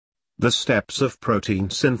The steps of protein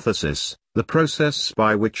synthesis, the process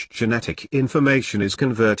by which genetic information is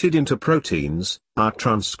converted into proteins, are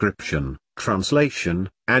transcription, translation,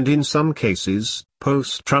 and in some cases,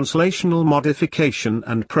 post-translational modification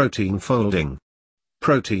and protein folding.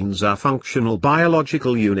 Proteins are functional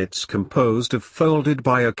biological units composed of folded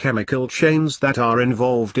biochemical chains that are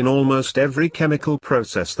involved in almost every chemical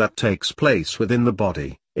process that takes place within the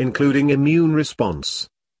body, including immune response,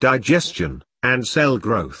 digestion, and cell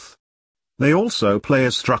growth. They also play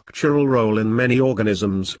a structural role in many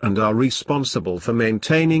organisms and are responsible for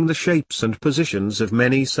maintaining the shapes and positions of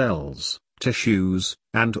many cells, tissues,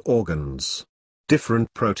 and organs.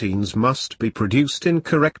 Different proteins must be produced in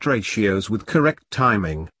correct ratios with correct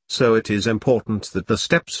timing, so it is important that the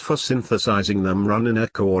steps for synthesizing them run in a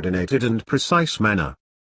coordinated and precise manner.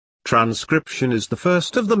 Transcription is the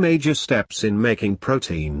first of the major steps in making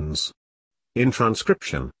proteins. In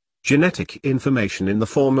transcription, genetic information in the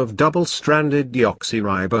form of double-stranded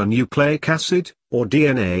deoxyribonucleic acid, or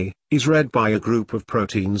DNA, is read by a group of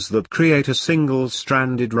proteins that create a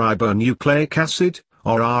single-stranded ribonucleic acid,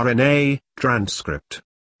 or RNA, transcript.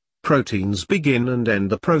 Proteins begin and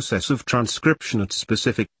end the process of transcription at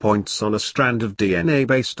specific points on a strand of DNA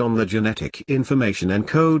based on the genetic information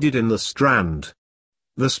encoded in the strand.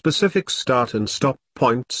 The specific start and stop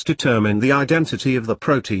points determine the identity of the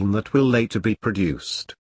protein that will later be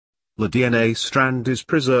produced. The DNA strand is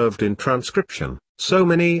preserved in transcription, so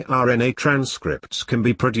many RNA transcripts can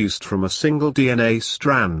be produced from a single DNA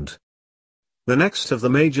strand. The next of the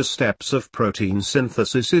major steps of protein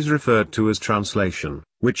synthesis is referred to as translation,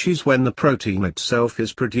 which is when the protein itself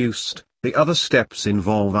is produced. The other steps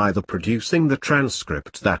involve either producing the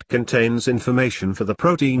transcript that contains information for the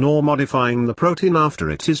protein or modifying the protein after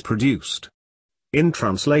it is produced. In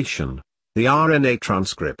translation, the RNA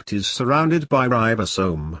transcript is surrounded by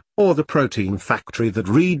ribosome, or the protein factory that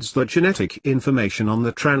reads the genetic information on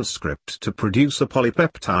the transcript to produce a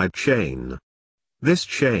polypeptide chain. This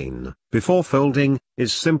chain, before folding,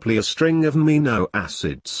 is simply a string of amino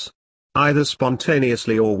acids. Either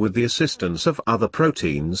spontaneously or with the assistance of other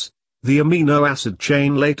proteins, the amino acid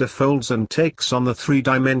chain later folds and takes on the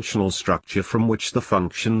three-dimensional structure from which the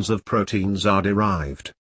functions of proteins are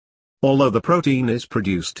derived. Although the protein is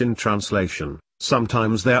produced in translation,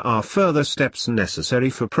 sometimes there are further steps necessary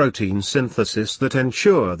for protein synthesis that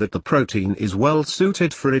ensure that the protein is well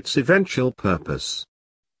suited for its eventual purpose.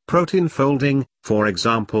 Protein folding, for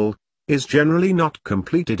example, is generally not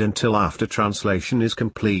completed until after translation is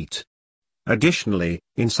complete. Additionally,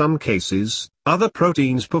 in some cases, other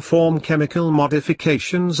proteins perform chemical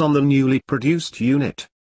modifications on the newly produced unit.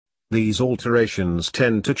 These alterations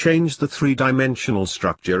tend to change the three-dimensional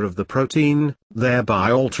structure of the protein,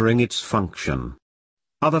 thereby altering its function.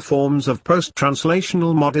 Other forms of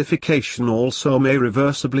post-translational modification also may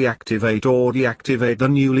reversibly activate or deactivate the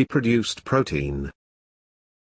newly produced protein.